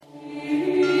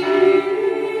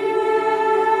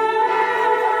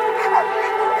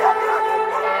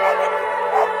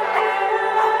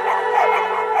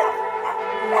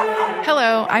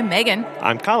I'm Megan.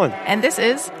 I'm Colin. And this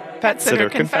is Pet Sitter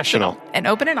Confessional, an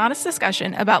open and honest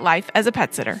discussion about life as a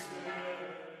pet sitter.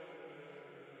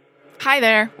 Hi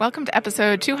there. Welcome to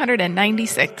episode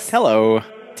 296. Hello.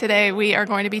 Today we are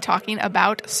going to be talking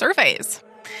about surveys.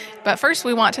 But first,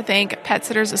 we want to thank Pet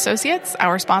Sitters Associates,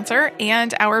 our sponsor,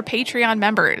 and our Patreon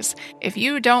members. If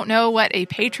you don't know what a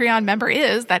Patreon member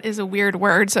is, that is a weird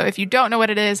word. So if you don't know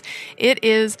what it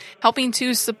is helping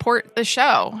to support the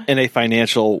show in a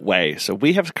financial way. So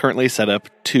we have currently set up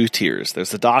 2 tiers. There's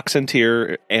the Dachshund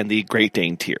tier and the Great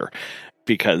Dane tier,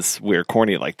 because we're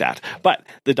corny like that. But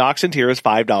the Dachshund tier is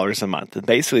 $5 a month. And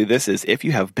basically this is if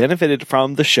you have benefited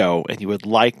from the show and you would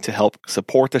like to help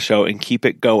support the show and keep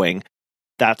it going,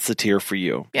 that's the tier for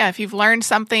you. Yeah, if you've learned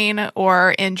something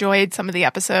or enjoyed some of the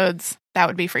episodes, that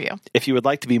would be for you. If you would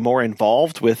like to be more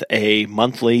involved with a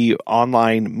monthly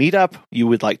online meetup, you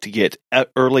would like to get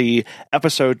early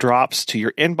episode drops to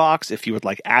your inbox, if you would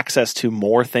like access to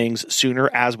more things sooner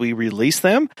as we release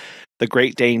them, the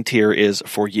Great Dane tier is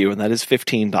for you, and that is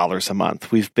 $15 a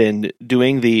month. We've been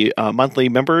doing the monthly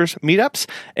members meetups,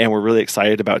 and we're really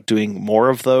excited about doing more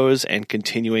of those and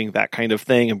continuing that kind of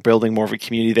thing and building more of a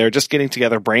community there. Just getting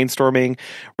together, brainstorming,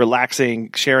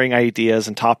 relaxing, sharing ideas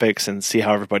and topics, and see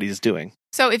how everybody's doing.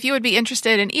 So if you would be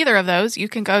interested in either of those, you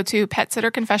can go to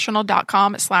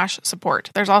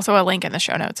petsitterconfessional.com/support. There's also a link in the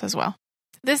show notes as well.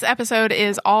 This episode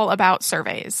is all about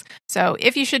surveys. So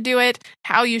if you should do it,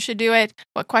 how you should do it,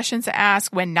 what questions to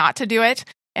ask, when not to do it.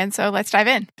 And so let's dive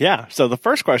in. Yeah. So the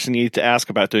first question you need to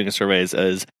ask about doing a survey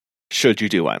is, should you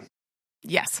do one?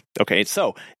 Yes. Okay.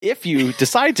 So if you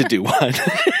decide to do one,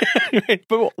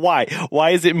 but why?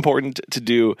 Why is it important to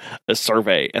do a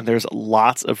survey? And there's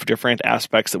lots of different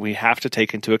aspects that we have to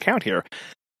take into account here.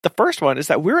 The first one is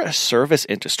that we're a service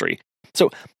industry. So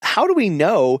how do we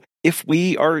know if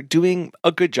we are doing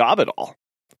a good job at all?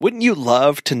 Wouldn't you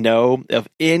love to know of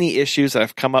any issues that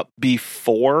have come up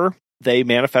before they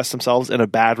manifest themselves in a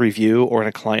bad review or in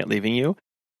a client leaving you?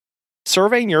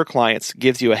 Surveying your clients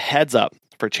gives you a heads up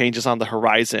for changes on the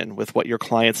horizon with what your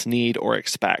clients need or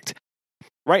expect.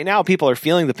 Right now, people are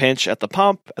feeling the pinch at the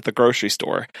pump, at the grocery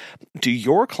store. Do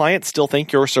your clients still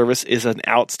think your service is an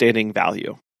outstanding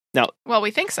value? Now, well,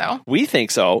 we think so. We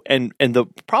think so. And the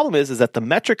problem is that the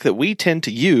metric that we tend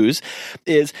to use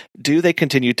is, do they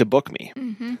continue to book me?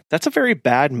 Mm-hmm. That's a very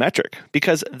bad metric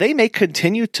because they may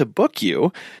continue to book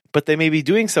you, but they may be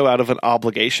doing so out of an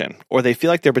obligation, or they feel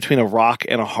like they're between a rock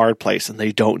and a hard place and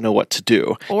they don't know what to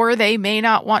do. Or they may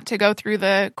not want to go through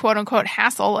the quote unquote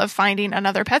hassle of finding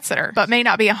another pet sitter, but may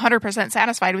not be 100%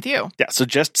 satisfied with you. Yeah. So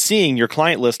just seeing your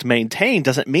client list maintained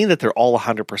doesn't mean that they're all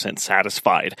 100%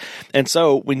 satisfied. And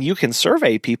so when you can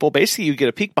survey people, basically you get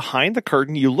a peek behind the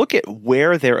curtain. You look at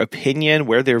where their opinion,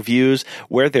 where their views,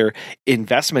 where their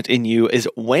investment in you is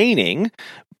waning,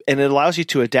 and it allows you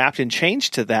to adapt and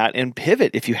change to that and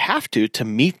pivot if you have to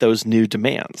meet those new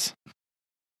demands.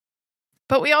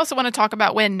 But we also want to talk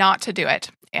about when not to do it.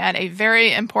 And a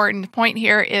very important point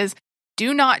here is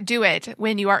do not do it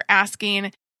when you are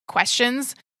asking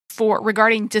questions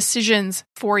regarding decisions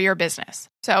for your business.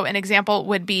 So an example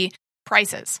would be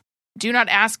prices. Do not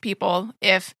ask people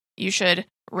if you should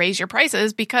raise your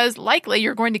prices because likely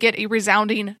you're going to get a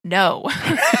resounding no.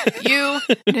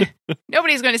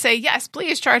 Nobody's going to say, yes,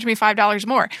 please charge me $5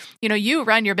 more. You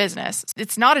run your business.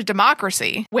 It's not a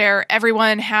democracy where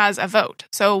everyone has a vote.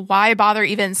 So why bother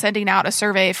even sending out a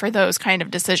survey for those kind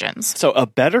of decisions? So a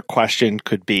better question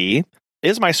could be,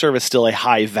 is my service still a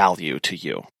high value to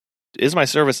you? Is my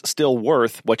service still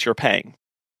worth what you're paying?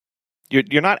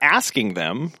 You're not asking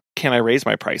them, can I raise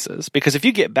my prices? Because if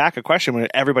you get back a question when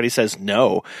everybody says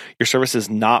no, your service is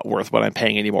not worth what I'm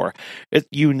paying anymore,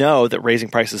 you know that raising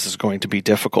prices is going to be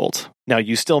difficult. Now,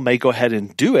 you still may go ahead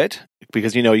and do it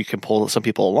because you can pull some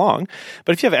people along.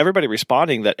 But if you have everybody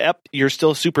responding that, you're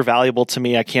still super valuable to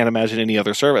me, I can't imagine any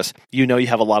other service, you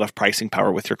have a lot of pricing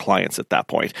power with your clients at that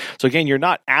point. So again, you're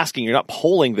not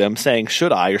polling them saying,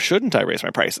 should I or shouldn't I raise my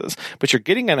prices? But you're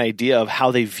getting an idea of how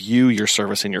they view your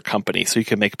service in your company so you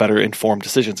can make better informed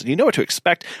decisions. And you know what to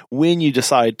expect when you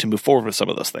decide to move forward with some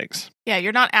of those things. Yeah,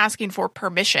 you're not asking for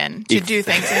permission to do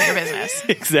things in your business.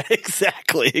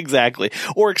 Exactly.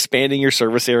 Or expanding your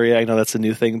service area. I know that's a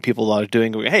new thing people are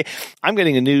doing. Hey, I'm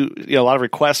getting a lot of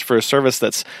requests for a service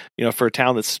that's, for a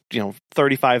town that's,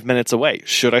 35 minutes away.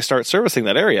 Should I start servicing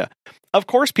that area? Of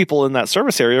course, people in that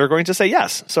service area are going to say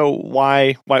yes. So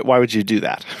why would you do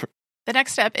that? The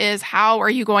next step is, how are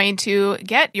you going to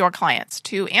get your clients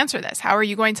to answer this? How are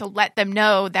you going to let them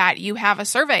know that you have a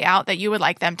survey out that you would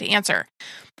like them to answer?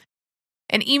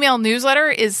 An email newsletter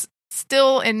is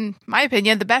still, in my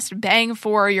opinion, the best bang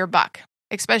for your buck,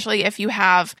 especially if you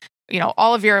have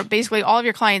all of your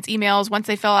clients' emails once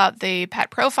they fill out the pet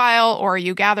profile, or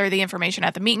you gather the information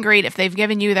at the meet and greet. If they've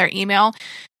given you their email,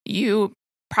 you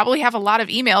probably have a lot of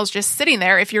emails just sitting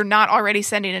there if you're not already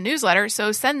sending a newsletter.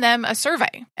 So send them a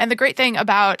survey. And the great thing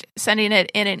about sending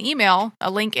it in an email, a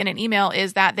link in an email,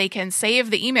 is that they can save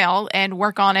the email and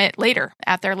work on it later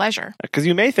at their leisure. Because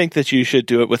you may think that you should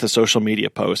do it with a social media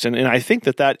post. And I think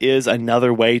that is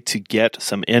another way to get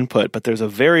some input. But there's a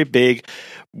very big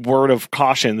word of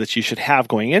caution that you should have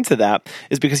going into that,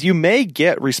 is because you may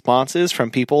get responses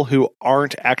from people who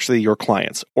aren't actually your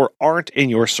clients, or aren't in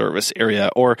your service area,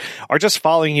 or are just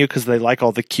following you because they like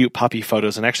all the cute puppy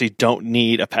photos and actually don't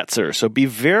need a pet sitter. So be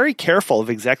very careful of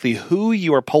exactly who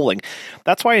you are polling.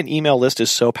 That's why an email list is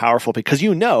so powerful, because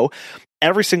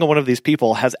every single one of these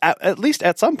people has at least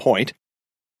at some point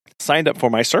signed up for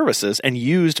my services and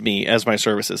used me as my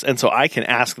services. And so I can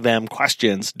ask them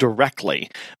questions directly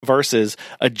versus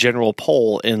a general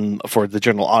poll for the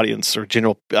general audience or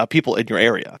general people in your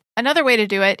area. Another way to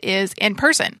do it is in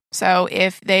person. So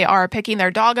if they are picking their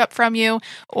dog up from you,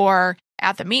 or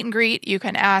at the meet and greet, you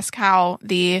can ask how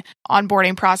the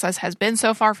onboarding process has been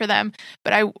so far for them.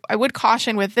 But I would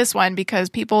caution with this one,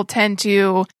 because people tend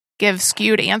to give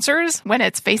skewed answers when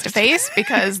it's face-to-face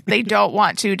because they don't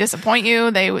want to disappoint you.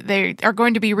 They are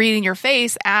going to be reading your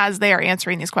face as they are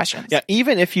answering these questions. Yeah,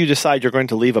 even if you decide you're going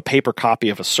to leave a paper copy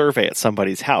of a survey at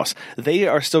somebody's house, they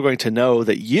are still going to know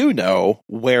that you know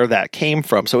where that came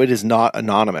from. So it is not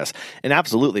anonymous. And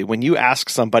absolutely, when you ask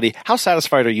somebody, how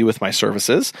satisfied are you with my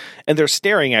services? And they're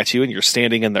staring at you and you're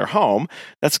standing in their home,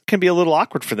 that can be a little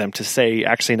awkward for them to say,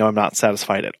 actually, no, I'm not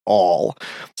satisfied at all.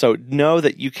 So know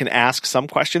that you can ask some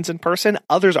questions in person.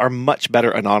 Others are much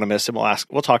better anonymous, and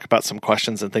we'll talk about some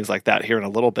questions and things like that here in a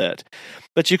little bit.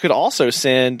 But you could also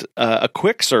send a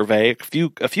quick survey,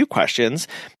 a few questions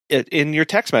in your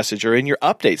text message or in your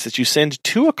updates that you send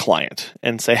to a client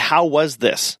and say, how was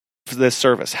this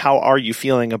service? How are you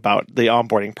feeling about the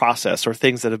onboarding process or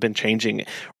things that have been changing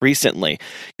recently?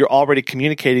 You're already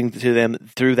communicating to them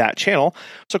through that channel.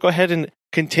 So go ahead and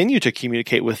continue to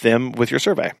communicate with them with your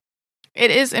survey. It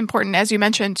is important, as you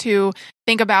mentioned, to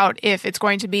think about if it's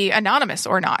going to be anonymous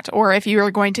or not, or if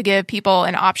you're going to give people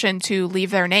an option to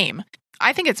leave their name.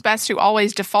 I think it's best to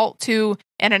always default to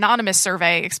an anonymous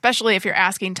survey, especially if you're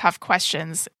asking tough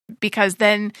questions, because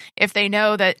then if they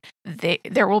know that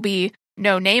there will be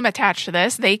no name attached to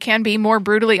this, they can be more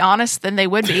brutally honest than they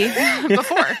would be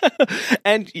before.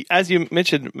 And as you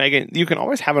mentioned, Megan, you can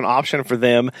always have an option for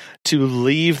them to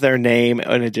leave their name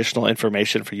and additional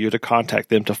information for you to contact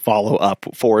them to follow up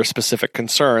for specific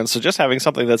concerns. So just having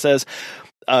something that says,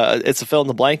 it's a fill in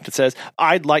the blank that says,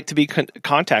 I'd like to be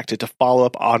contacted to follow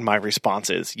up on my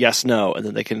responses. Yes, no. And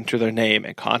then they can enter their name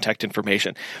and contact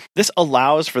information. This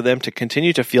allows for them to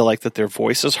continue to feel like that their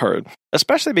voice is heard,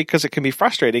 especially because it can be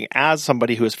frustrating as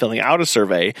somebody who is filling out a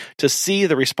survey to see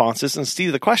the responses and see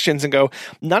the questions and go,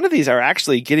 none of these are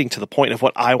actually getting to the point of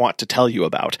what I want to tell you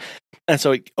about. And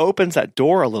so it opens that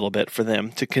door a little bit for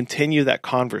them to continue that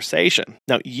conversation.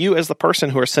 Now, you as the person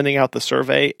who are sending out the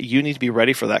survey, you need to be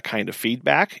ready for that kind of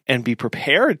feedback and be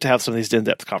prepared to have some of these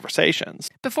in-depth conversations.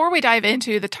 Before we dive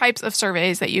into the types of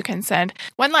surveys that you can send,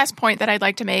 one last point that I'd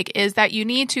like to make is that you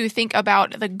need to think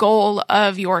about the goal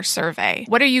of your survey.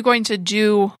 What are you going to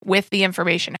do with the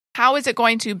information? How is it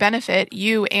going to benefit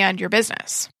you and your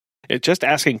business? Just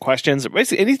asking questions,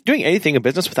 basically doing anything in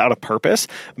business without a purpose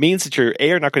means that you're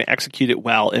A, not going to execute it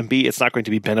well, and B, it's not going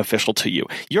to be beneficial to you.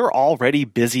 You're already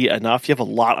busy enough. You have a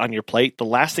lot on your plate. The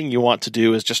last thing you want to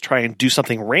do is just try and do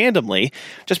something randomly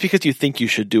just because you think you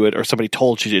should do it or somebody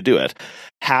told you to do it.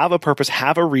 Have a purpose,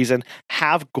 have a reason,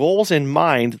 have goals in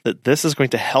mind that this is going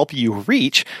to help you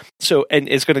reach. And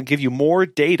it's going to give you more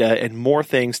data and more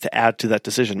things to add to that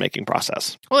decision-making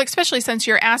process. Well, especially since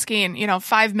you're asking,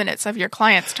 5 minutes of your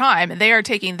client's time, and they are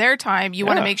taking their time, you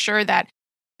want to make sure that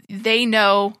they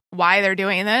know why they're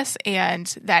doing this and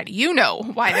that you know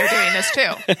why they're doing this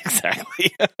too.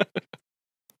 Exactly.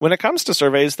 When it comes to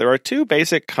surveys, there are two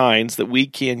basic kinds that we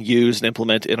can use and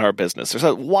implement in our business. There's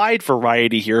a wide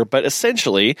variety here, but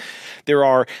essentially there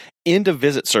are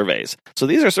end-of-visit surveys. So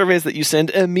these are surveys that you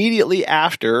send immediately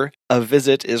after a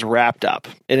visit is wrapped up.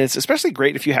 And it's especially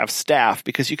great if you have staff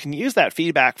because you can use that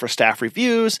feedback for staff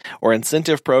reviews or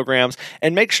incentive programs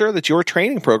and make sure that your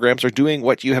training programs are doing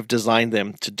what you have designed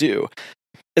them to do.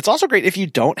 It's also great if you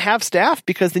don't have staff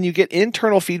because then you get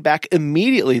internal feedback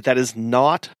immediately that is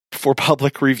not for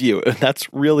public review. And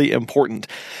that's really important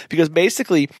because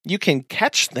basically you can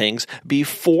catch things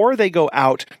before they go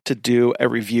out to do a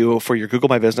review for your Google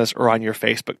My Business or on your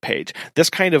Facebook page. This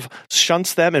kind of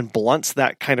shunts them and blunts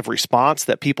that kind of response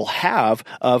that people have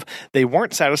of they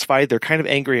weren't satisfied, they're kind of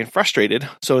angry and frustrated.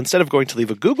 So instead of going to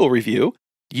leave a Google review,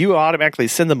 you automatically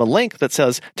send them a link that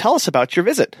says, tell us about your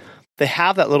visit. They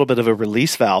have that little bit of a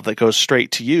release valve that goes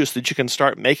straight to you so that you can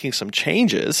start making some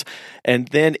changes. And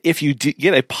then if you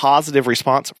get a positive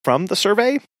response from the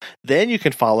survey, then you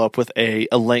can follow up with a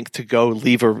link to go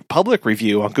leave a public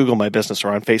review on Google My Business or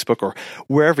on Facebook or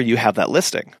wherever you have that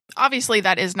listing. Obviously,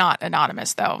 that is not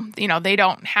anonymous, though. They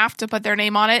don't have to put their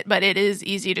name on it, but it is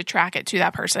easy to track it to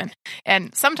that person.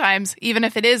 And sometimes, even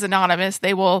if it is anonymous,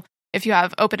 they will, if you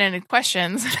have open-ended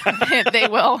questions, they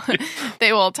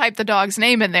will type the dog's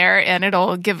name in there and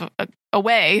it'll give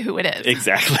away who it is.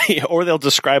 Exactly. Or they'll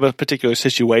describe a particular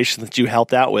situation that you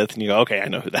helped out with and you go, okay, I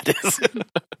know who that is.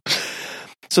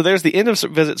 So there's the end of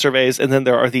visit surveys, and then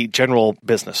there are the general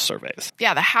business surveys.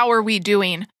 Yeah, the how are we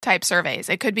doing type surveys.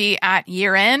 It could be at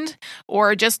year end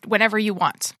or just whenever you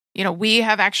want. We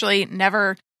have actually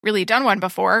never really done one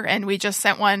before, and we just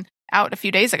sent one out a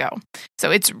few days ago.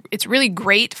 So it's really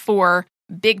great for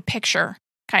big picture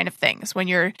kind of things. When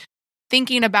you're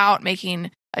thinking about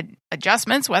making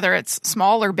adjustments, whether it's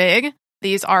small or big,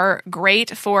 these are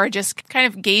great for just kind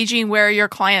of gauging where your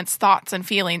clients' thoughts and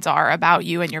feelings are about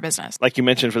you and your business. Like you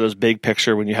mentioned, for those big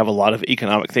picture, when you have a lot of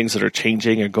economic things that are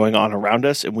changing and going on around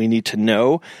us, and we need to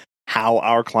know how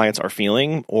our clients are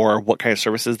feeling or what kind of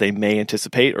services they may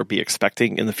anticipate or be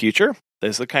expecting in the future.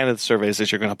 Those are the kind of surveys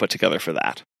that you're going to put together for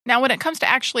that. Now, when it comes to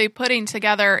actually putting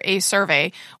together a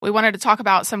survey, we wanted to talk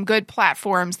about some good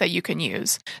platforms that you can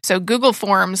use. So Google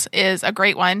Forms is a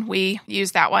great one. We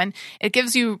use that one. It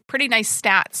gives you pretty nice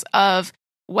stats of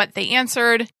what they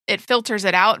answered. It filters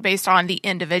it out based on the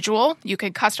individual. You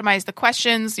can customize the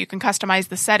questions. You can customize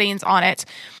the settings on it.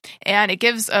 And it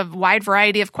gives a wide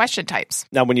variety of question types.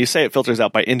 Now, when you say it filters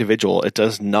out by individual, it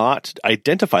does not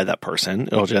identify that person.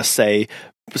 It'll just say,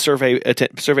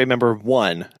 survey member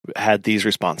 1 had these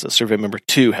responses. Survey member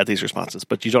 2 had these responses,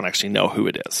 but you don't actually know who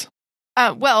it is.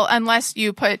 Well, unless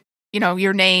you put,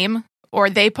 your name, or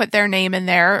they put their name in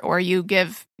there, or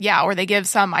they give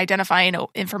some identifying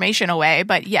information away.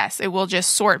 But yes, it will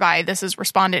just sort by this is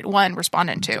respondent 1,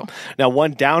 respondent 2. Now,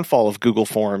 one downfall of Google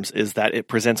Forms is that it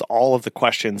presents all of the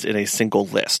questions in a single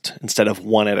list instead of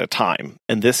one at a time.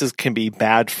 And this can be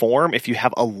bad form if you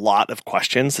have a lot of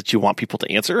questions that you want people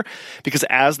to answer, because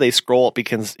as they scroll,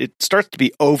 it starts to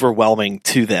be overwhelming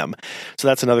to them. So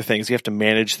that's another thing, is you have to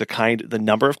manage the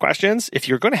number of questions. If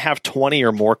you're going to have 20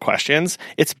 or more questions,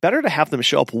 it's better to have them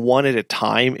show up one at a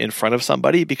time in front of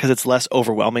somebody, because it's less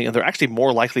overwhelming and they're actually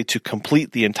more likely to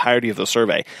complete the entirety of the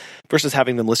survey versus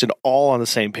having them listed all on the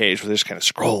same page where they just kind of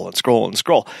scroll and scroll and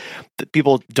scroll.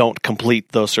 People don't complete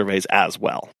those surveys as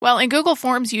well. Well, in Google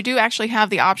Forms, you do actually have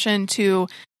the option to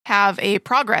have a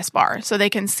progress bar so they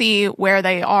can see where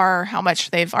they are, how much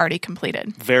they've already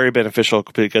completed. Very beneficial,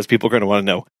 because people are going to want to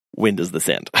know, when does this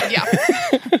end? Yeah.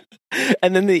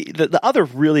 And then the other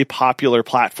really popular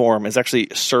platform is actually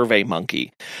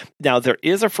SurveyMonkey. Now, there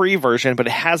is a free version, but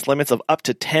it has limits of up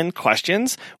to 10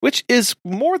 questions, which is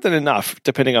more than enough,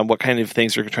 depending on what kind of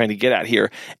things you're trying to get at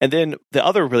here. And then the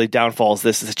other really downfall is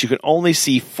that you can only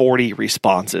see 40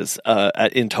 responses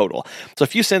in total. So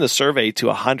if you send a survey to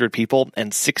 100 people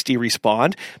and 60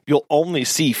 respond, you'll only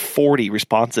see 40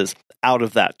 responses out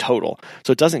of that total.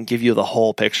 So it doesn't give you the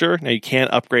whole picture. Now, you can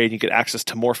upgrade, you get access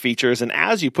to more features, and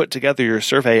as you put together your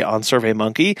survey on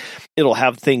SurveyMonkey, it'll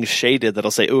have things shaded that'll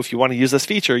say, oh, if you want to use this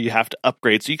feature, you have to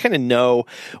upgrade. So you kind of know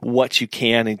what you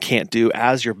can and can't do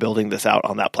as you're building this out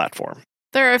on that platform.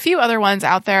 There are a few other ones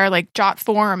out there like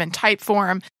Jotform and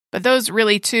Typeform, but those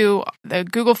really two, the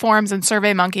Google Forms and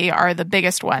SurveyMonkey, are the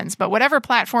biggest ones. But whatever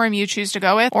platform you choose to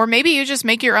go with, or maybe you just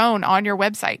make your own on your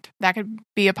website, that could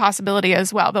be a possibility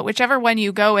as well. But whichever one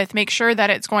you go with, make sure that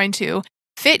it's going to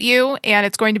fit you and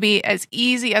it's going to be as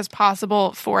easy as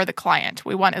possible for the client.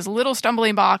 We want as little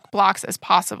stumbling blocks as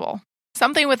possible.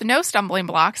 Something with no stumbling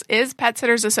blocks is Pet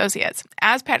Sitters Associates.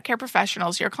 As pet care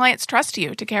professionals, your clients trust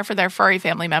you to care for their furry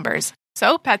family members.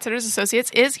 So Pet Sitters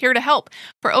Associates is here to help.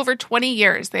 For over 20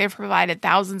 years, they have provided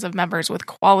thousands of members with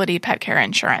quality pet care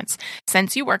insurance.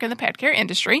 Since you work in the pet care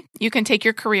industry, you can take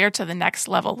your career to the next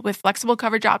level with flexible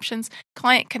coverage options,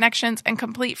 client connections, and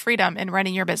complete freedom in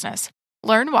running your business.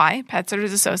 Learn why Pet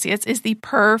Sitters Associates is the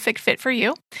perfect fit for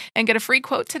you and get a free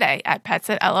quote today at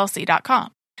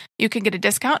petsitllc.com. You can get a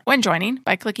discount when joining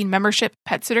by clicking Membership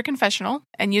Pet Sitter Confessional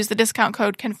and use the discount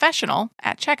code CONFESSIONAL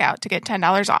at checkout to get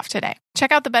 $10 off today.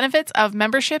 Check out the benefits of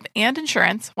membership and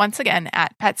insurance once again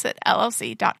at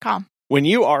PetSitLLC.com. When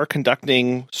you are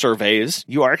conducting surveys,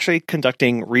 you are actually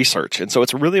conducting research. And so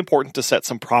it's really important to set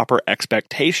some proper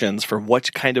expectations for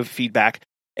what kind of feedback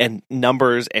and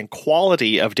numbers and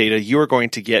quality of data you are going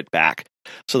to get back.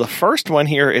 So the first one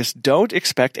here is don't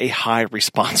expect a high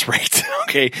response rate.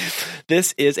 Okay.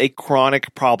 This is a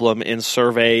chronic problem in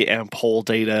survey and poll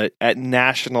data at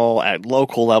national, at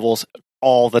local levels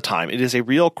all the time. It is a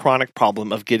real chronic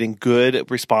problem of getting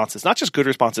good responses, not just good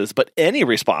responses, but any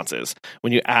responses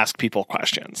when you ask people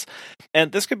questions.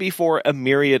 And this could be for a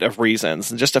myriad of reasons.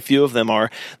 And just a few of them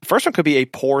are, the first one could be a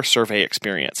poor survey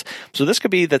experience. So this could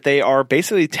be that they are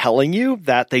basically telling you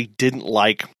that they didn't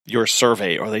like your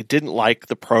survey, or they didn't like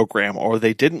the program, or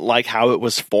they didn't like how it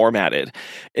was formatted.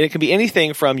 And it can be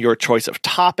anything from your choice of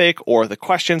topic or the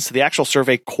questions to the actual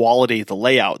survey quality, the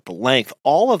layout, the length.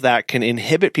 All of that can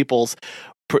inhibit people's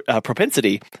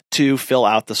propensity to fill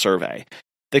out the survey.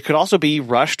 They could also be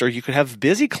rushed, or you could have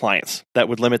busy clients that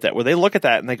would limit that, where they look at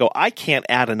that and they go, I can't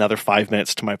add another 5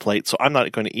 minutes to my plate, so I'm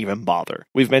not going to even bother.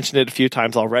 We've mentioned it a few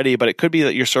times already, but it could be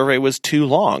that your survey was too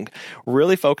long.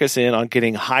 Really focus in on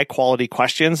getting high quality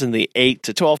questions in the 8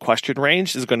 to 12 question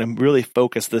range is going to really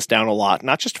focus this down a lot,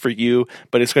 not just for you,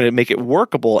 but it's going to make it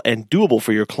workable and doable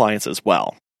for your clients as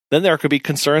well. Then there could be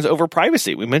concerns over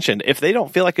privacy. We mentioned if they don't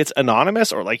feel like it's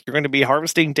anonymous, or like you're going to be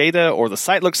harvesting data, or the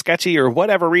site looks sketchy, or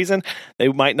whatever reason, they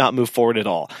might not move forward at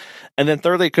all. And then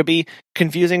thirdly, it could be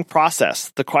confusing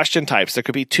process, the question types. There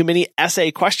could be too many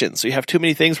essay questions. So you have too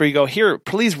many things where you go, here,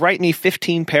 please write me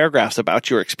 15 paragraphs about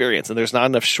your experience. And there's not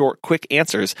enough short, quick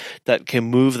answers that can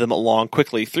move them along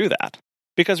quickly through that.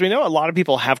 Because we know a lot of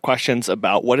people have questions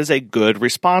about what is a good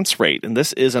response rate. And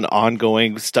this is an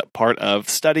ongoing part of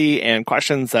study and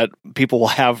questions that people will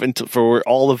have for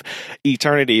all of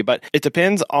eternity. But it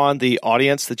depends on the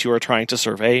audience that you are trying to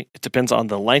survey. It depends on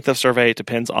the length of survey. It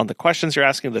depends on the questions you're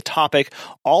asking, the topic.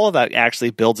 All of that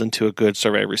actually builds into a good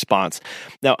survey response.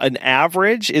 Now, an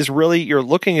average is really, you're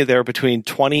looking at there between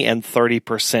 20 and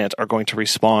 30% are going to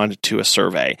respond to a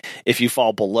survey. If you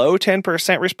fall below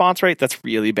 10% response rate, that's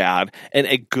really bad. And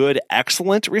a good,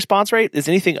 excellent response rate is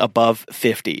anything above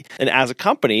 50. And as a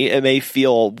company, it may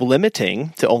feel limiting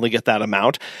to only get that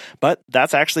amount, but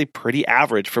that's actually pretty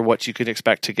average for what you could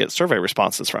expect to get survey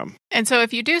responses from. And so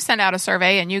if you do send out a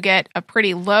survey and you get a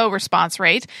pretty low response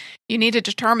rate, you need to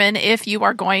determine if you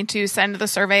are going to send the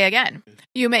survey again.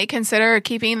 You may consider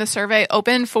keeping the survey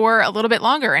open for a little bit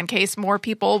longer in case more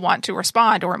people want to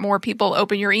respond, or more people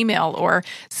open your email or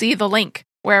see the link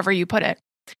wherever you put it.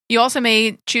 You also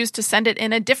may choose to send it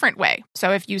in a different way.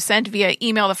 So if you sent via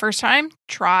email the first time,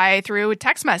 try through a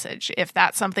text message if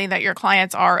that's something that your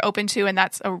clients are open to and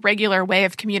that's a regular way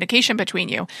of communication between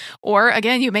you. Or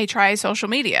again, you may try social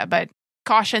media, but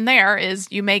caution there is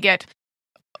you may get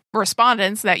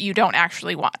respondents that you don't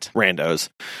actually want. Randos.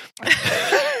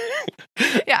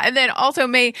 Yeah, and then also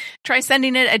may try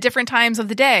sending it at different times of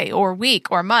the day or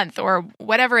week or month or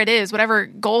whatever it is, whatever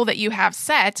goal that you have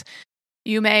set.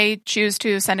 You may choose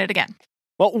to send it again.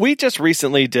 Well, we just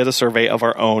recently did a survey of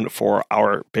our own for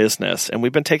our business, and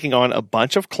we've been taking on a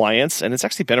bunch of clients, and it's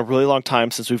actually been a really long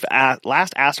time since we've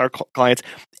last asked our clients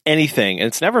anything, and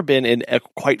it's never been in a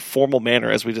quite formal manner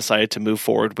as we decided to move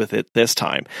forward with it this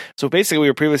time. So basically, we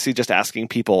were previously just asking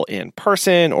people in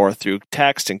person or through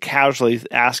text and casually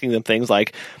asking them things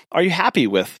like, are you happy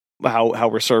with how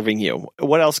we're serving you?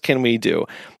 What else can we do?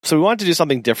 So we wanted to do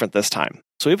something different this time.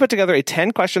 So we put together a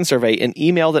 10-question survey and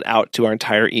emailed it out to our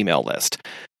entire email list.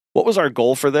 What was our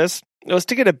goal for this? It was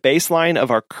to get a baseline of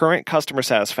our current customer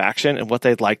satisfaction and what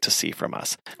they'd like to see from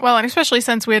us. Well, and especially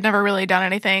since we had never really done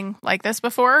anything like this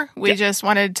before, we just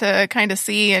wanted to kind of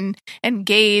see and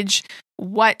gauge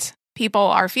what people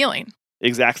are feeling.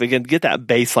 Exactly. Again, get that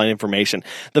baseline information.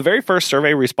 The very first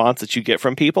survey response that you get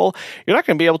from people, you're not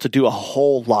going to be able to do a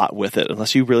whole lot with it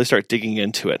unless you really start digging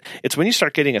into it. It's when you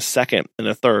start getting a second and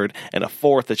a third and a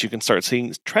fourth that you can start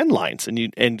seeing trend lines, and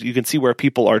you can see where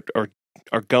people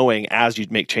are going as you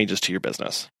make changes to your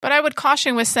business. But I would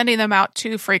caution with sending them out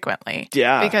too frequently.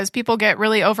 Yeah. Because people get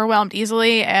really overwhelmed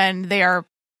easily, and they are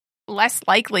less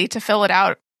likely to fill it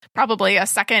out probably a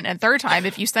second and third time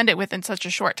if you send it within such a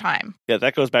short time. Yeah,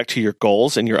 that goes back to your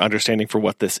goals and your understanding for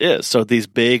what this is. So these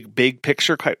big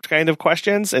picture kind of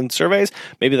questions and surveys,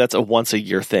 maybe that's a once a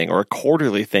year thing or a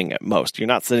quarterly thing at most. You're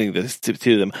not sending this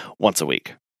to them once a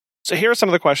week. So here are some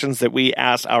of the questions that we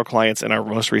asked our clients in our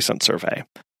most recent survey.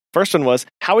 First one was,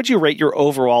 how would you rate your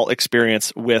overall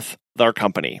experience with our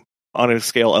company? on a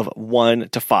scale of 1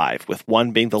 to 5, with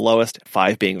 1 being the lowest,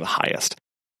 5 being the highest.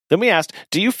 Then we asked,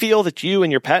 do you feel that you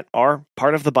and your pet are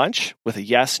part of the bunch? With a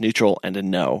yes, neutral, and a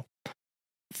no.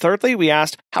 Thirdly, we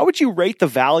asked, how would you rate the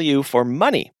value for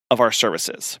money of our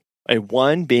services? A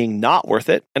 1 being not worth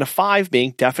it, and a 5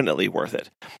 being definitely worth it.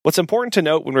 What's important to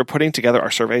note when we're putting together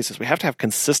our surveys is we have to have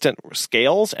consistent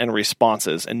scales and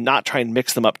responses and not try and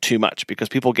mix them up too much because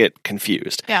people get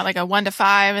confused. Yeah, like a 1 to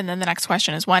 5, and then the next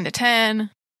question is 1 to 10.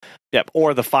 Yep,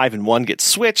 or the 5 and 1 get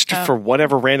switched for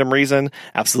whatever random reason.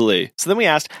 Absolutely. So then we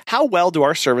asked, how well do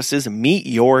our services meet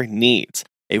your needs?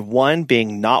 A 1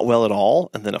 being not well at all,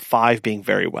 and then a 5 being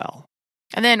very well.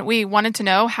 And then we wanted to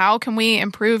know, how can we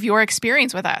improve your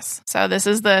experience with us? So this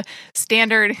is the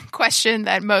standard question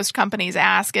that most companies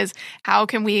ask is, how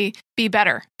can we be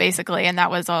better, basically? And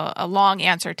that was a long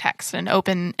answer text, an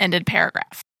open-ended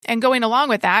paragraph. And going along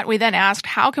with that, we then asked,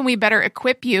 how can we better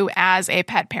equip you as a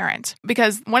pet parent?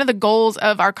 Because one of the goals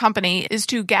of our company is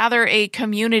to gather a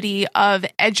community of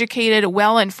educated,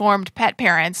 well-informed pet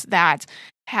parents that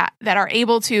are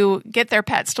able to get their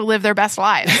pets to live their best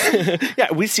lives.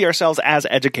 Yeah, we see ourselves as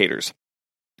educators.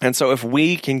 And so if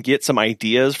we can get some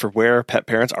ideas for where pet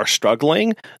parents are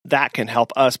struggling, that can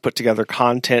help us put together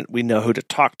content. We know who to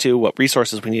talk to, what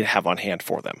resources we need to have on hand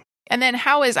for them. And then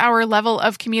how is our level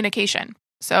of communication?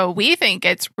 So we think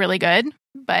it's really good,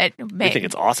 but we think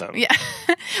it's awesome. Yeah.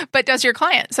 But does your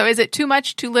client? So is it too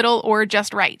much, too little, or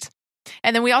just right?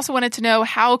 And then we also wanted to know,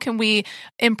 how can we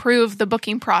improve the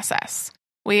booking process?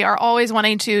 We are always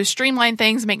wanting to streamline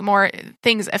things, make more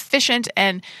things efficient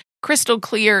and crystal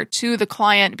clear to the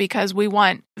client because we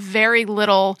want very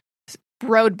little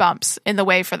road bumps in the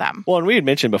way for them. Well, and we had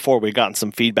mentioned before, we'd gotten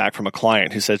some feedback from a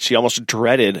client who said she almost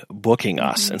dreaded booking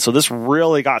us. Mm-hmm. And so this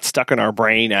really got stuck in our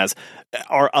brain as,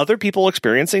 are other people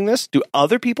experiencing this? Do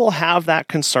other people have that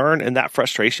concern and that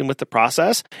frustration with the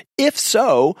process? If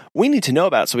so, we need to know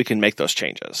about it so we can make those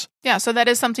changes. Yeah, so that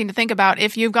is something to think about.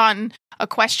 If you've gotten a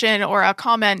question or a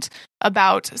comment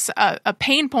about a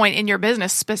pain point in your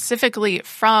business specifically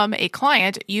from a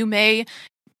client, you may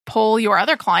poll your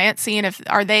other clients, seeing if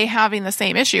are they having the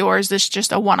same issue, or is this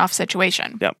just a one-off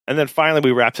situation? Yeah. And then finally,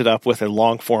 we wrapped it up with a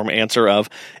long-form answer of,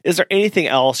 is there anything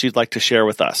else you'd like to share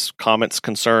with us? Comments,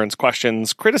 concerns,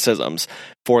 questions, criticisms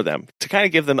for them, to kind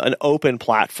of give them an open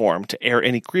platform to air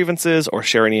any grievances or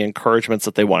share any encouragements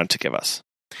that they wanted to give us.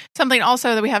 Something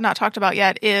also that we have not talked about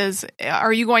yet is,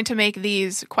 are you going to make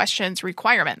these questions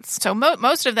requirements? So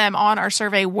most of them on our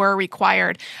survey were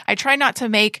required. I try not to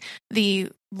make the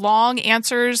long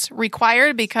answers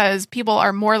required because people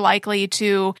are more likely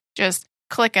to just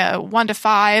click a 1 to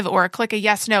 5 or click a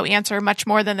yes/no answer much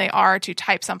more than they are to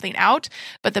type something out.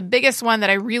 But the biggest one that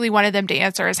I really wanted them to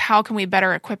answer is, how can we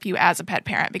better equip you as a pet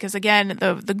parent? Because again,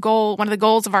 the goal, one of the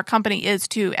goals of our company is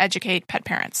to educate pet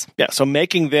parents. Yeah, so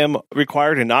making them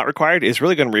required and not required is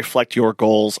really going to reflect your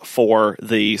goals for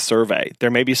the survey.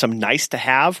 There may be some nice to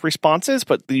have responses,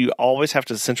 but you always have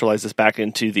to centralize this back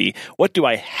into the, what do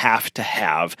I have to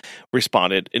have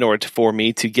responded in order for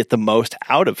me to get the most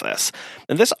out of this?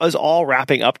 And this is all wrapping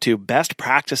up to best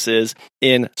practices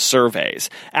in surveys.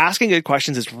 Asking good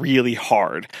questions is really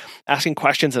hard. Asking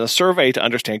questions in a survey to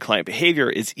understand client behavior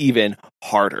is even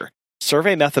harder.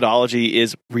 Survey methodology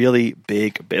is really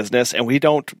big business, and we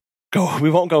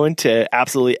won't go into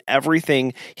absolutely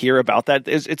everything here about that.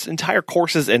 It's entire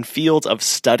courses and fields of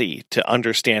study to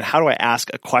understand, how do I ask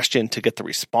a question to get the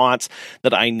response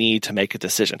that I need to make a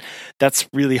decision. That's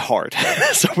really hard.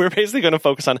 So we're basically going to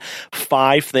focus on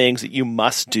 5 things that you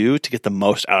must do to get the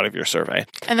most out of your survey.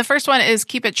 And the first one is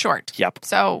keep it short. Yep.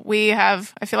 So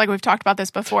I feel like we've talked about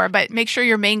this before, but make sure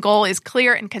your main goal is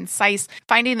clear and concise,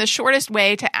 finding the shortest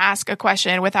way to ask a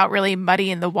question without really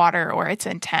muddying the water or its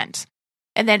intent.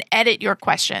 And then edit your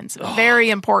questions. Very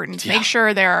important. Yeah. Make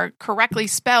sure they're correctly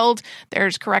spelled.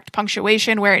 There's correct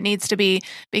punctuation where it needs to be,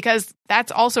 because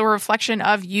that's also a reflection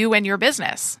of you and your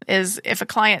business. Is if a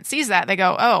client sees that, they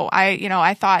go, "Oh,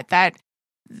 I thought that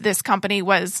this company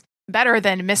was better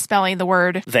than misspelling the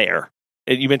word there."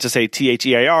 You meant to say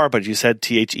THEIR, but you said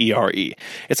THERE.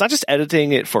 It's not just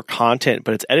editing it for content,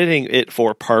 but it's editing it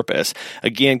for purpose.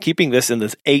 Again, keeping this in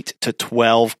this 8 to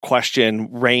 12 question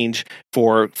range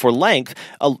for length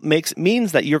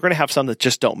means that you're going to have some that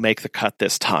just don't make the cut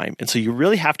this time. And so you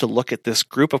really have to look at this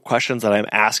group of questions that I'm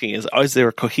asking. Is there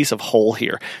a cohesive whole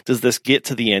here? Does this get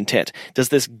to the intent? Does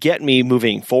this get me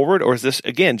moving forward? Or is this,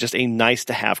 again, just a nice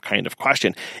to have kind of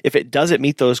question? If it doesn't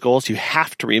meet those goals, you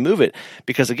have to remove it,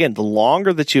 because again, the longer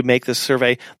longer that you make this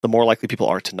survey, the more likely people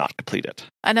are to not complete it.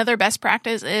 Another best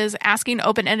practice is asking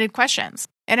open-ended questions.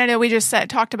 And I know we just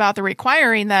talked about the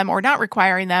requiring them or not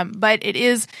requiring them, but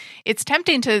it's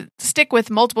tempting to stick with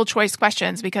multiple choice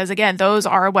questions because, again, those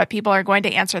are what people are going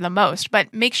to answer the most.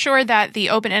 But make sure that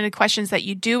the open-ended questions that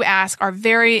you do ask are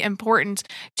very important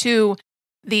to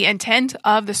the intent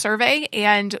of the survey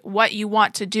and what you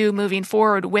want to do moving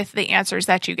forward with the answers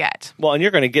that you get. Well, and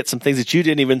you're going to get some things that you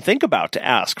didn't even think about to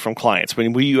ask from clients.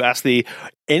 When you ask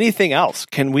anything else,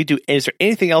 is there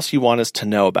anything else you want us to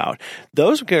know about?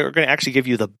 Those are going to actually give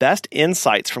you the best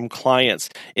insights from clients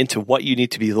into what you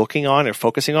need to be looking on or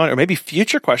focusing on, or maybe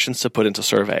future questions to put into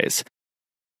surveys.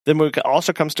 Then when it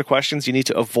also comes to questions, you need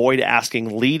to avoid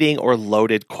asking leading or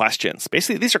loaded questions.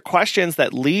 Basically, these are questions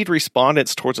that lead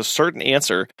respondents towards a certain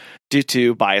answer due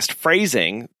to biased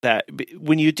phrasing that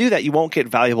when you do that, you won't get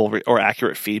valuable or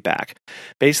accurate feedback.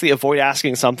 Basically, avoid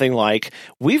asking something like,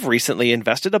 we've recently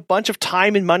invested a bunch of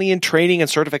time and money in training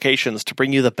and certifications to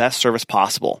bring you the best service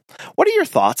possible. What are your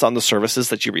thoughts on the services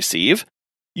that you receive?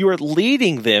 You are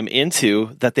leading them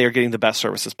into that they are getting the best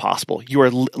services possible. You are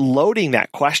loading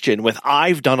that question with,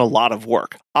 I've done a lot of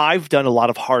work. I've done a lot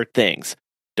of hard things.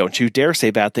 Don't you dare say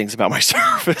bad things about my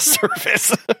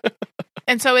service.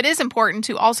 And so it is important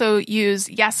to also use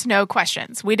yes/no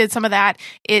questions. We did some of that.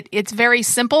 It's very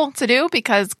simple to do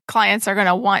because clients are going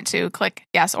to want to click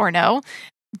yes or no.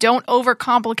 Don't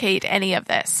overcomplicate any of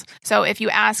this. So if you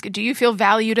ask, do you feel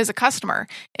valued as a customer?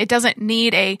 It doesn't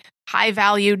need a high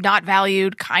valued, not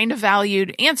valued, kind of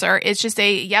valued answer. It's just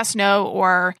a yes, no,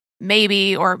 or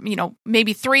maybe, or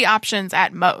maybe 3 options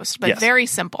at most, but very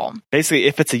simple. Basically,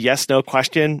 if it's a yes/no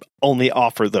question, only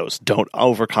offer those. Don't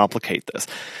overcomplicate this.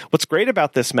 What's great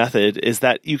about this method is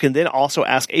that you can then also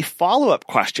ask a follow-up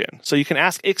question. So you can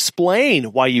explain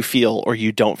why you feel or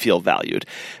you don't feel valued.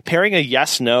 Pairing a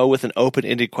yes/no with an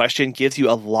open-ended question gives you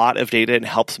a lot of data and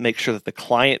helps make sure that the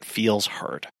client feels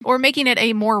heard. Or making it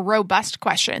a more robust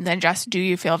question than just, do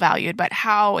you feel valued? But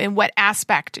how, in what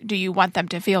aspect do you want them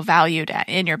to feel valued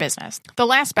in your business? The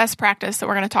last best practice that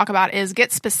we're going to talk about is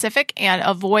get specific and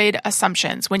avoid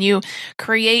assumptions. When you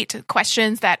create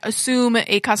questions that assume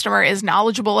a customer is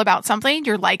knowledgeable about something,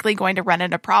 you're likely going to run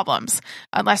into problems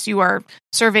unless you are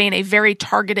surveying a very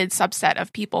targeted subset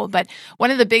of people. But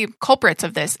one of the big culprits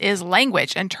of this is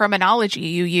language and terminology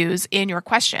you use in your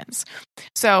questions.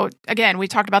 So again, we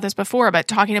talked about this before, but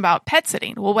talking about pet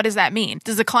sitting. Well, what does that mean?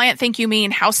 Does the client think you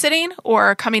mean house sitting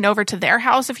or coming over to their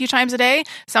house a few times a day?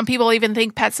 Some people even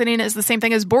think pet sitting is the same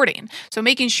thing as boarding. So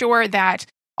making sure that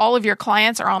all of your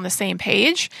clients are on the same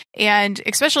page. And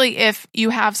especially if you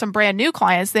have some brand new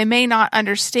clients, they may not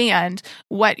understand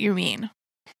what you mean.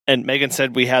 And Megan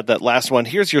said we had that last one.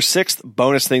 Here's your 6th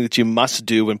bonus thing that you must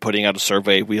do when putting out a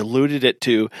survey. We alluded it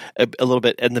to a little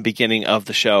bit in the beginning of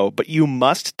the show, but you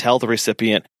must tell the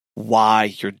recipient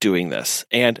why you're doing this.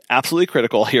 And absolutely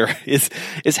critical here is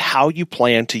how you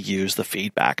plan to use the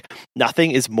feedback.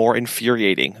 Nothing is more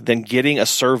infuriating than getting a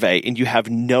survey and you have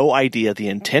no idea the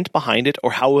intent behind it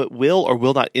or how it will or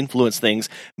will not influence things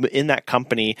in that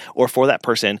company or for that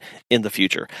person in the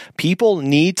future. People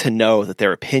need to know that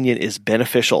their opinion is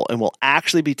beneficial and will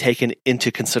actually be taken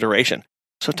into consideration.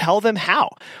 So tell them how.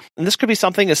 And this could be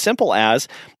something as simple as,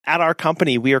 at our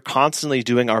company, we are constantly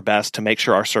doing our best to make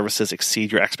sure our services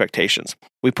exceed your expectations.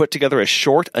 We put together a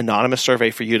short, anonymous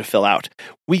survey for you to fill out.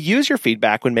 We use your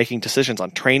feedback when making decisions on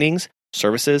trainings,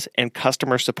 services, and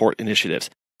customer support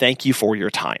initiatives. Thank you for your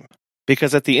time.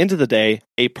 Because at the end of the day,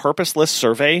 a purposeless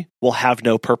survey will have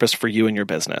no purpose for you and your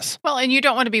business. Well, and you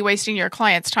don't want to be wasting your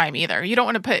client's time either. You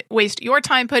don't want to waste your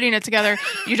time putting it together.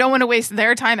 You don't want to waste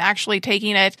their time actually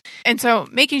taking it. And so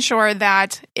making sure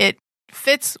that it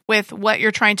fits with what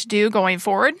you're trying to do going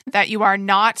forward, that you are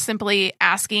not simply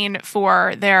asking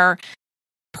for their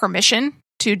permission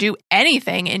to do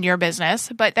anything in your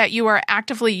business, but that you are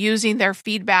actively using their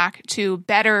feedback to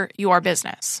better your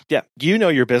business. Yeah, you know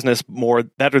your business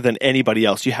better than anybody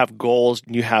else. You have goals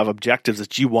and you have objectives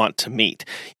that you want to meet.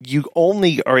 You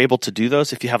only are able to do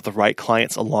those if you have the right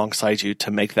clients alongside you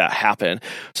to make that happen.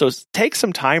 So take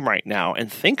some time right now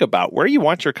and think about where you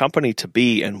want your company to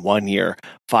be in 1 year,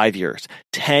 5 years,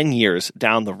 10 years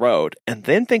down the road, and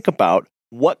then think about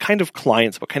what kind of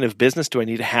clients, what kind of business do I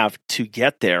need to have to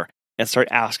get there? And start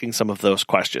asking some of those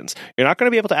questions. You're not going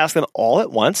to be able to ask them all at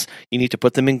once. You need to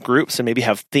put them in groups and maybe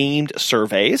have themed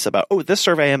surveys about, this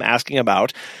survey I'm asking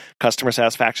about customer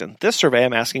satisfaction. This survey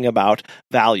I'm asking about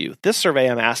value. This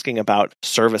survey I'm asking about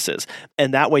services.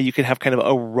 And that way you can have kind of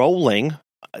a rolling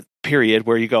period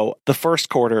where you go, the first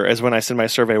quarter is when I send my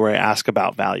survey where I ask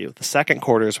about value. The second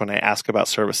quarter is when I ask about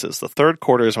services. The third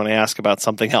quarter is when I ask about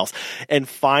something else. And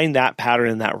find that pattern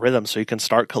and that rhythm so you can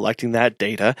start collecting that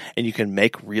data and you can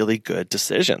make really good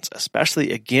decisions,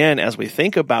 especially again, as we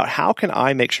think about how can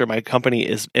I make sure my company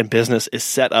is and business is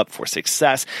set up for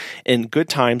success in good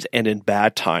times and in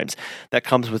bad times. That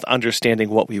comes with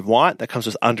understanding what we want. That comes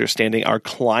with understanding our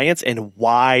clients and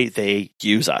why they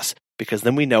use us. Because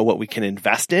then we know what we can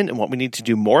invest in and what we need to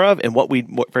do more of and what we,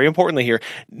 very importantly here,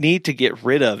 need to get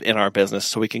rid of in our business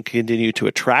so we can continue to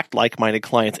attract like-minded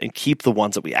clients and keep the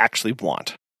ones that we actually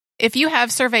want. If you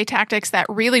have survey tactics that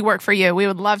really work for you, we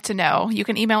would love to know. You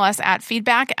can email us at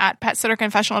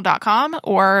feedback@PetSitterConfessional.com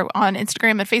or on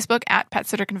Instagram and Facebook at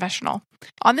PetSitterConfessional.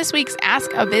 On this week's Ask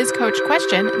a Biz Coach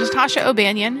question, Natasha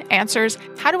O'Banion answers,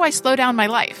 how do I slow down my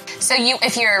life? So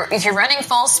if you're running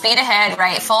full speed ahead,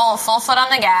 right, full foot on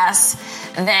the gas,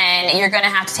 then you're going to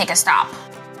have to take a stop.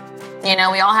 We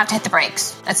all have to hit the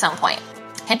brakes at some point.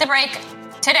 Hit the brake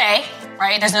today,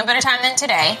 right? There's no better time than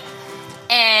today.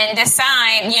 And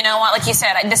decide, you know what, like you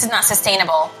said, this is not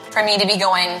sustainable for me to be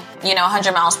going,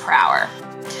 100 miles per hour.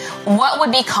 What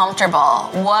would be comfortable?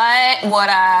 What would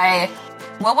I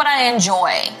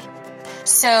enjoy?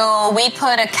 So we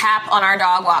put a cap on our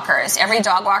dog walkers. Every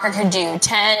dog walker could do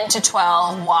 10 to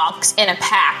 12 walks in a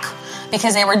pack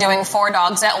because they were doing 4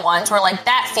 dogs at once. We're like,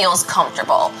 that feels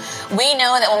comfortable. We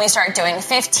know that when we start doing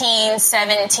 15,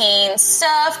 17,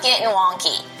 stuff getting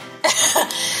wonky.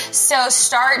 So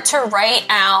start to write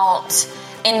out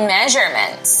in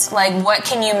measurements, like what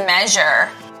can you measure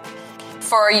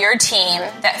for your team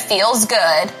that feels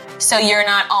good so you're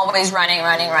not always running.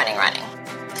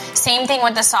 Same thing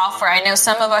with the software. I know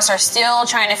some of us are still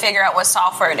trying to figure out what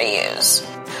software to use.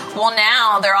 Well,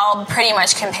 now they're all pretty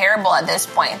much comparable at this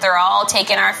point. They're all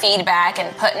taking our feedback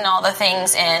and putting all the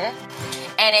things in.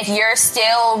 And if you're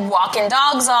still walking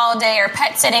dogs all day or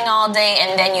pet sitting all day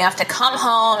and then you have to come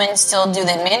home and still do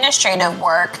the administrative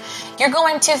work, you're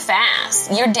going too fast.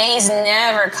 Your day's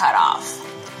never cut off.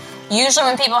 Usually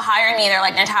when people hire me, they're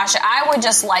like, Natasha, I would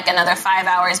just like another 5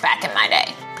 hours back in my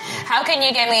day. How can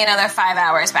you give me another 5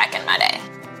 hours back in my day?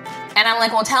 And I'm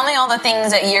like, well, tell me all the things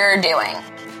that you're doing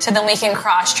so then we can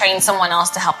cross-train someone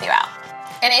else to help you out.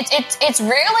 And it's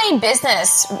really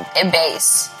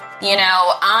business-based.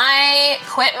 I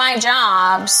quit my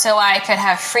job so I could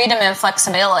have freedom and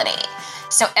flexibility.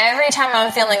 So every time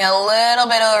I'm feeling a little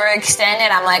bit overextended,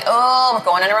 I'm like, oh, we're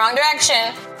going in the wrong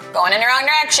direction.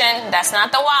 That's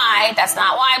not the why. That's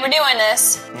not why we're doing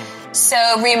this.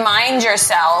 So remind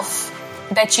yourself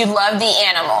that you love the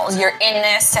animals. You're in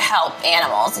this to help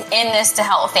animals, in this to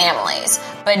help families,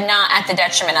 but not at the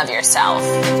detriment of yourself.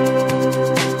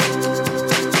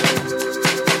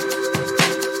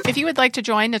 If you would like to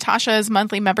join Natasha's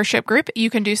monthly membership group, you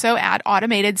can do so at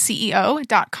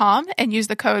automatedceo.com and use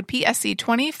the code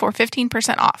PSC20 for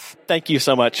 15% off. Thank you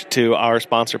so much to our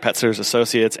sponsor, Pet Sitters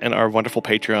Associates, and our wonderful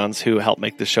Patreons who help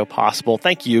make this show possible.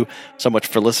 Thank you so much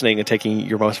for listening and taking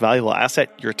your most valuable asset,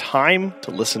 your time,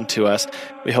 to listen to us.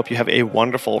 We hope you have a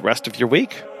wonderful rest of your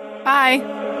week. Bye.